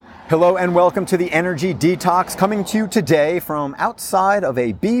Hello and welcome to the Energy Detox, coming to you today from outside of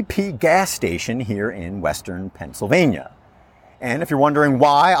a BP gas station here in Western Pennsylvania. And if you're wondering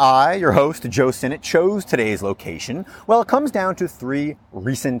why I, your host, Joe Sinnott, chose today's location, well, it comes down to three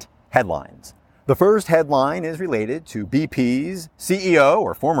recent headlines. The first headline is related to BP's CEO,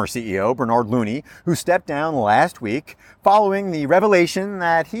 or former CEO, Bernard Looney, who stepped down last week following the revelation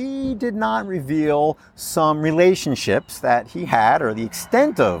that he did not reveal some relationships that he had, or the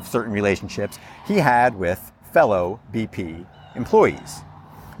extent of certain relationships he had with fellow BP employees.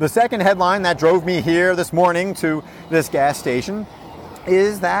 The second headline that drove me here this morning to this gas station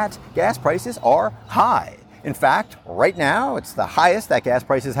is that gas prices are high. In fact, right now, it's the highest that gas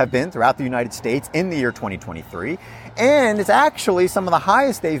prices have been throughout the United States in the year 2023. And it's actually some of the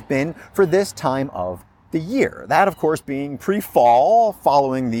highest they've been for this time of the year. That, of course, being pre-fall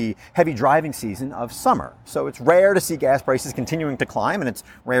following the heavy driving season of summer. So it's rare to see gas prices continuing to climb, and it's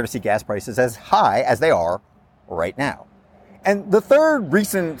rare to see gas prices as high as they are right now. And the third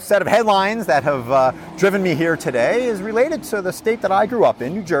recent set of headlines that have driven me here today is related to the state that I grew up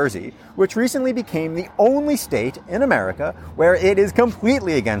in, New Jersey, which recently became the only state in America where it is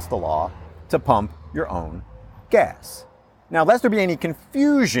completely against the law to pump your own gas. Now, lest there be any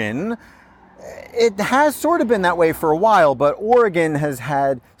confusion, it has sort of been that way for a while, but Oregon has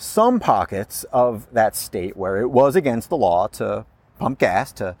had some pockets of that state where it was against the law to pump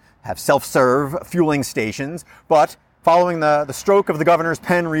gas, to have self-serve fueling stations, but following the stroke of the governor's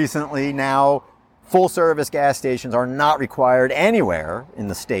pen recently, now full-service gas stations are not required anywhere in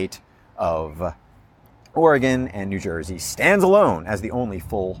the state of Oregon, and New Jersey stands alone as the only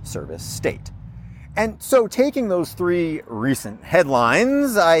full-service state. And so taking those three recent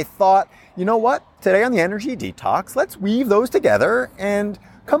headlines, I thought, you know what? Today on the Energy Detox, let's weave those together and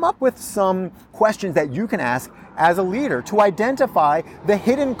come up with some questions that you can ask as a leader to identify the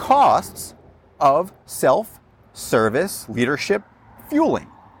hidden costs of self-service leadership fueling.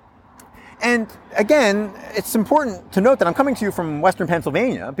 And again, it's important to note that I'm coming to you from Western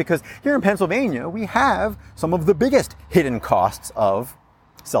Pennsylvania because here in Pennsylvania, we have some of the biggest hidden costs of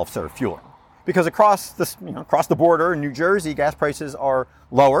self-serve fueling. Because across the border in New Jersey, gas prices are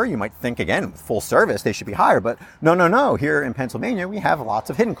lower. You might think, again, with full service, they should be higher. But no. Here in Pennsylvania, we have lots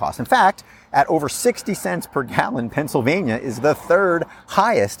of hidden costs. In fact, at over 60 cents per gallon, Pennsylvania is the third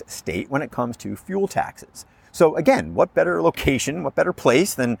highest state when it comes to fuel taxes. So again, what better location, what better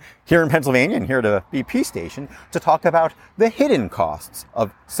place than here in Pennsylvania and here at a BP station to talk about the hidden costs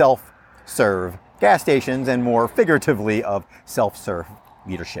of self-serve gas stations and more figuratively of self-serve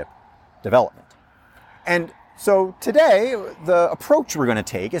leadership development. And so today, the approach we're going to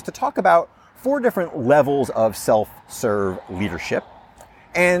take is to talk about four different levels of self-serve leadership.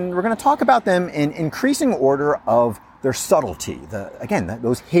 And we're going to talk about them in increasing order of their subtlety,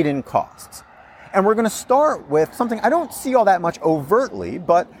 those hidden costs. And we're going to start with something I don't see all that much overtly,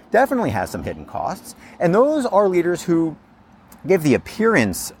 but definitely has some hidden costs. And those are leaders who give the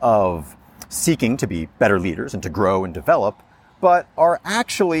appearance of seeking to be better leaders and to grow and develop, but are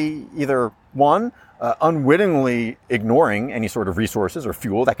actually either, one, unwittingly ignoring any sort of resources or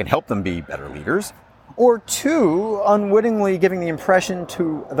fuel that can help them be better leaders, or two, unwittingly giving the impression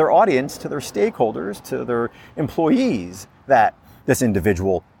to their audience, to their stakeholders, to their employees, that this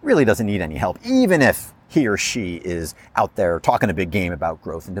individual really doesn't need any help, even if he or she is out there talking a big game about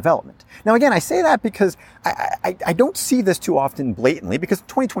growth and development. Now, again, I say that because I don't see this too often blatantly, because in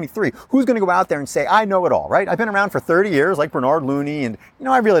 2023, who's going to go out there and say, I know it all, right? I've been around for 30 years like Bernard Looney, and,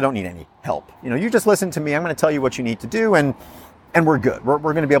 I really don't need any help. You just listen to me. I'm going to tell you what you need to do, and we're good. We're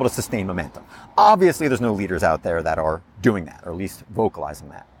going to be able to sustain momentum. Obviously, there's no leaders out there that are doing that, or at least vocalizing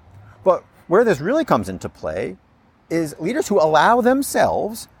that. But where this really comes into play is leaders who allow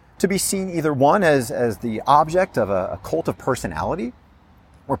themselves to be seen either, one, as the object of a cult of personality,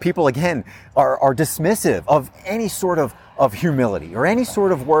 where people, again, are dismissive of any sort of humility or any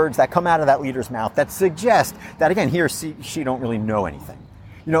sort of words that come out of that leader's mouth that suggest that, again, he or she don't really know anything.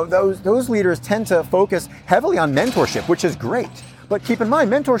 Those leaders tend to focus heavily on mentorship, which is great. But keep in mind,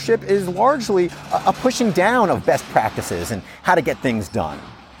 mentorship is largely a pushing down of best practices and how to get things done,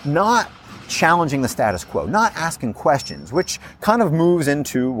 not challenging the status quo, not asking questions, which kind of moves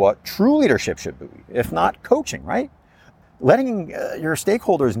into what true leadership should be, if not coaching, right? Letting your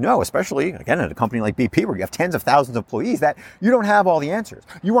stakeholders know, especially, again, at a company like BP where you have tens of thousands of employees, that you don't have all the answers.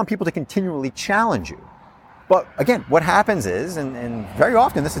 You want people to continually challenge you. But again, what happens is, and very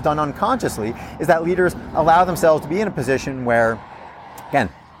often this is done unconsciously, is that leaders allow themselves to be in a position where, again,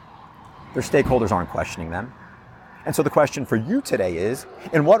 their stakeholders aren't questioning them. And so the question for you today is,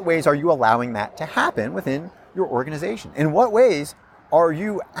 in what ways are you allowing that to happen within your organization? In what ways Are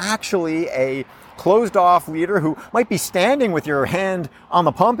you actually a closed off leader who might be standing with your hand on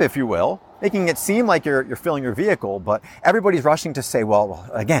the pump, if you will, making it seem like you're filling your vehicle, but everybody's rushing to say, well,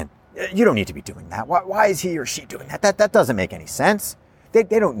 again, you don't need to be doing that. Why is he or she doing that? That doesn't make any sense. They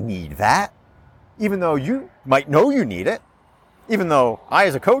don't need that, even though you might know you need it, even though I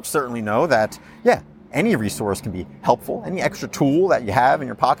as a coach certainly know that, yeah, any resource can be helpful. Any extra tool that you have in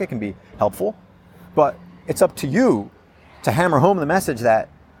your pocket can be helpful. But it's up to you to hammer home the message that,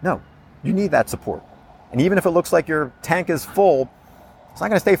 no, you need that support. And even if it looks like your tank is full, it's not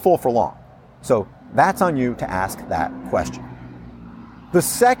going to stay full for long. So that's on you to ask that question. The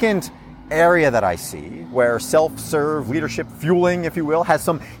second area that I see where self-serve leadership fueling, if you will, has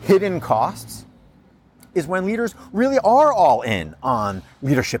some hidden costs is when leaders really are all in on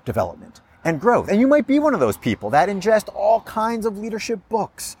leadership development and growth. And you might be one of those people that ingest all kinds of leadership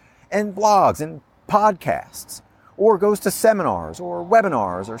books and blogs and podcasts, or goes to seminars or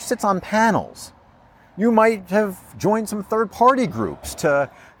webinars or sits on panels. You might have joined some third-party groups to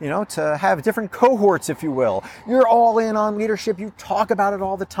have different cohorts, if you will. You're all in on leadership. You talk about it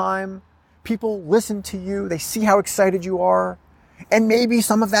all the time. People listen to you. They see how excited you are. And maybe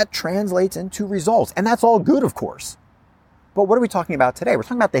some of that translates into results. And that's all good, of course. But what are we talking about today? We're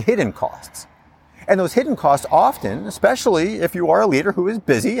talking about the hidden costs. And those hidden costs often, especially if you are a leader who is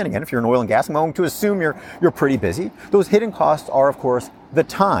busy, and again, if you're in oil and gas, I'm going to assume you're pretty busy. Those hidden costs are, of course, the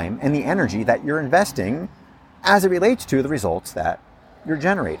time and the energy that you're investing as it relates to the results that you're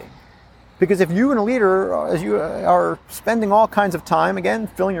generating. Because if you and a leader, as you are spending all kinds of time, again,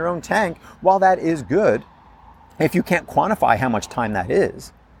 filling your own tank, while that is good, if you can't quantify how much time that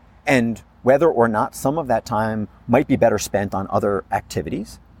is, and whether or not some of that time might be better spent on other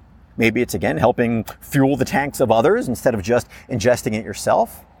activities, maybe it's, again, helping fuel the tanks of others instead of just ingesting it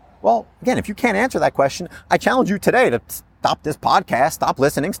yourself. Well, again, if you can't answer that question, I challenge you today to stop this podcast, stop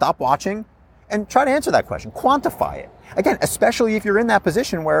listening, stop watching, and try to answer that question. Quantify it. Again, especially if you're in that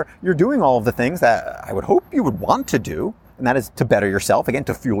position where you're doing all of the things that I would hope you would want to do, and that is to better yourself, again,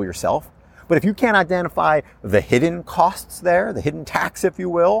 to fuel yourself. But if you can't identify the hidden costs there, the hidden tax, if you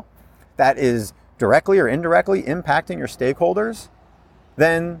will, that is directly or indirectly impacting your stakeholders,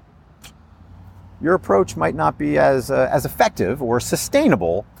 then your approach might not be as effective or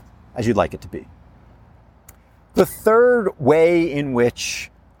sustainable as you'd like it to be. The third way in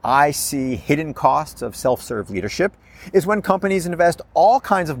which I see hidden costs of self-serve leadership is when companies invest all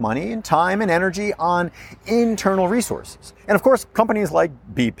kinds of money and time and energy on internal resources. And of course, companies like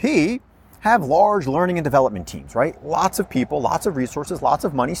BP have large learning and development teams, right? Lots of people, lots of resources, lots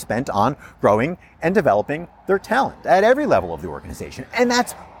of money spent on growing and developing their talent at every level of the organization. And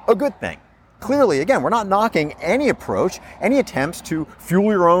that's a good thing. Clearly, again, we're not knocking any approach, any attempts to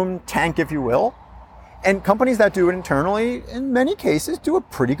fuel your own tank, if you will. And companies that do it internally, in many cases, do a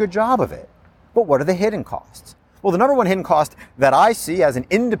pretty good job of it. But what are the hidden costs? Well, the number one hidden cost that I see as an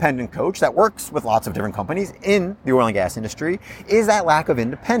independent coach that works with lots of different companies in the oil and gas industry is that lack of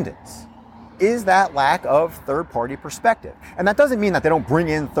independence, is that lack of third-party perspective. And that doesn't mean that they don't bring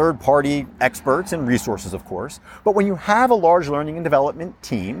in third-party experts and resources, of course. But when you have a large learning and development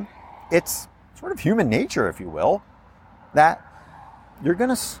team, it's sort of human nature, if you will, that you're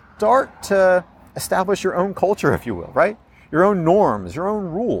going to start to establish your own culture, if you will, right? Your own norms, your own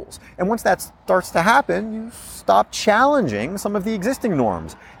rules. And once that starts to happen, you stop challenging some of the existing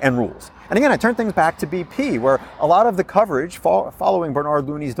norms and rules. And again, I turn things back to BP, where a lot of the coverage following Bernard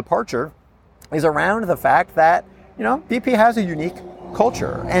Looney's departure is around the fact that, BP has a unique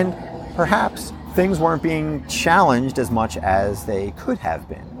culture, and perhaps things weren't being challenged as much as they could have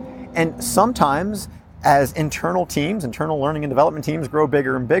been. And sometimes, as internal learning and development teams grow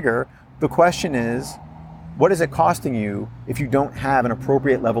bigger and bigger, the question is, what is it costing you if you don't have an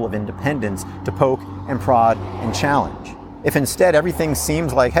appropriate level of independence to poke and prod and challenge? If instead everything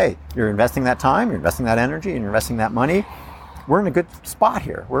seems like, hey, you're investing that time, you're investing that energy, and you're investing that money, we're in a good spot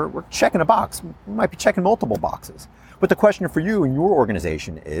here. We're checking a box. We might be checking multiple boxes. But the question for you and your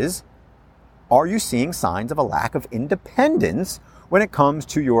organization is, are you seeing signs of a lack of independence when it comes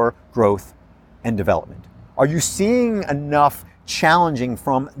to your growth and development? Are you seeing enough challenging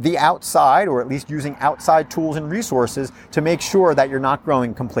from the outside, or at least using outside tools and resources to make sure that you're not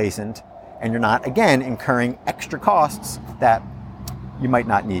growing complacent and you're not, again, incurring extra costs that you might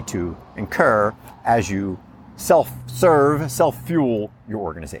not need to incur as you self-fuel your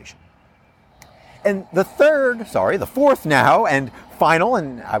organization? And the fourth now and final,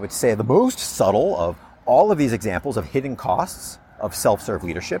 and I would say the most subtle of all of these examples of hidden costs of self-serve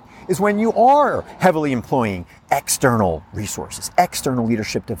leadership is when you are heavily employing external resources, external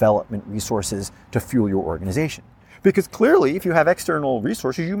leadership development resources to fuel your organization. Because clearly, if you have external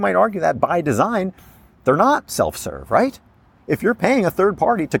resources, you might argue that by design, they're not self-serve, right? If you're paying a third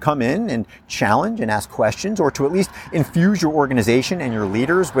party to come in and challenge and ask questions, or to at least infuse your organization and your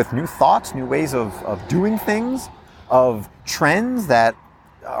leaders with new thoughts, new ways of doing things, of trends that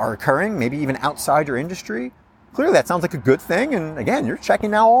are occurring, maybe even outside your industry, clearly that sounds like a good thing. And again, you're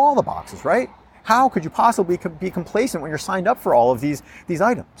checking now all the boxes, right? How could you possibly be complacent when you're signed up for all of these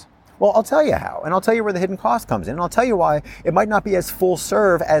items? Well, I'll tell you how, and I'll tell you where the hidden cost comes in, and I'll tell you why it might not be as full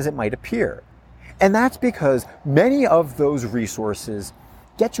serve as it might appear. And that's because many of those resources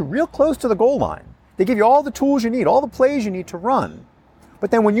get you real close to the goal line. They give you all the tools you need, all the plays you need to run.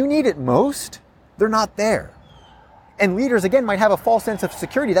 But then when you need it most, they're not there. And leaders, again, might have a false sense of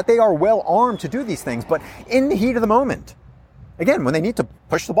security that they are well armed to do these things, but in the heat of the moment, again, when they need to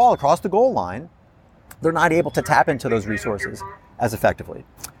push the ball across the goal line, they're not able to tap into those resources as effectively.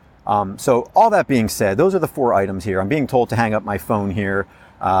 So all that being said, those are the 4 items here. I'm being told to hang up my phone here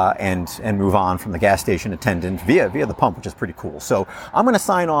and move on from the gas station attendant via the pump, which is pretty cool. So I'm going to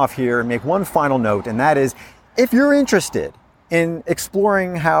sign off here and make one final note, and that is, if you're interested in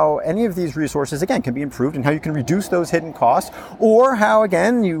exploring how any of these resources, again, can be improved and how you can reduce those hidden costs, or how,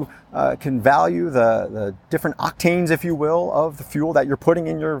 again, you can value the different octanes, if you will, of the fuel that you're putting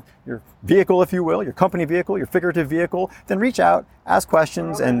in your vehicle, if you will, your company vehicle, your figurative vehicle, then reach out, ask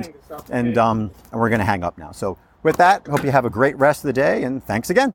questions, and we're going to hang up now. So with that, hope you have a great rest of the day, and thanks again.